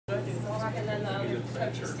and then the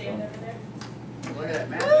coaches stand over there. Look at that,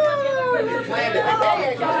 man. You planned it.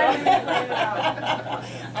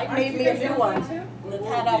 I made me a new one. Let's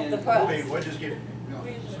head off the press. Wait, we'll just get. You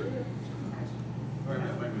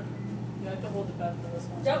have to hold the bed for this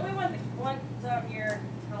one. Don't we want your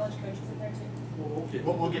college coaches in there too?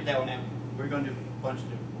 We'll get that one out. We're going to do a bunch of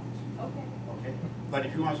different ones. Okay. Okay. But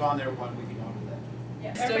if you want us on there, one we can go to that.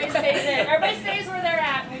 Yeah. Everybody stays in. Everybody stays where they're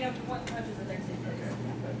at. We don't want the coaches in there too.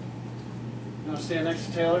 You want to stand next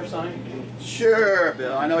to Taylor, Sonny? Sure,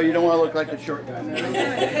 Bill. I know you don't want to look like the short guy.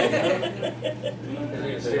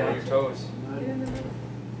 Stay on your toes.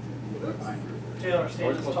 Taylor, stand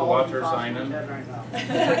We're as supposed to tall watch as her you sign possibly in. can right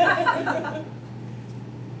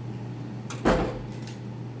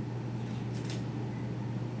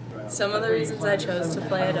now. Some of the reasons I chose to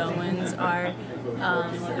play at Owens are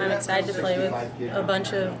I'm excited to play with a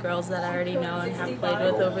bunch of girls that I already know and have played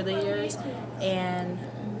with over the years, and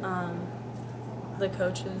the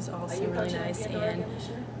coaches all seem really nice and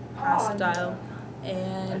hostile,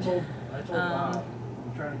 and I'm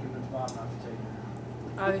trying to convince Bob not to take it.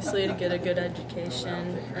 obviously to get a good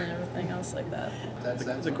education and everything else like that.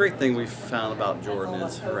 The great thing we've found about Jordan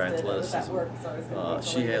is her athleticism.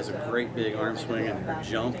 She has a great big arm swing and her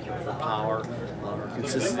jump, her power, her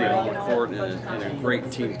consistency on the court, and a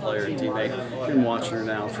great team player and teammate. I've been watching her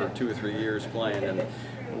now for 2 or 3 years playing, and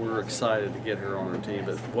we're excited to get her on our team.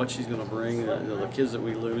 But what she's going to bring, the kids that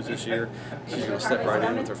we lose this year, she's going to step right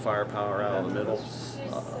in with her firepower out of the middle.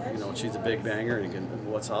 She's a big banger, and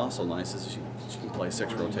what's also nice is she can play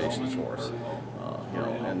 6 rotations for us.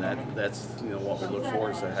 And that's what we look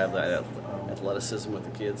for, is to have that athleticism with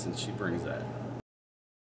the kids, and she brings that.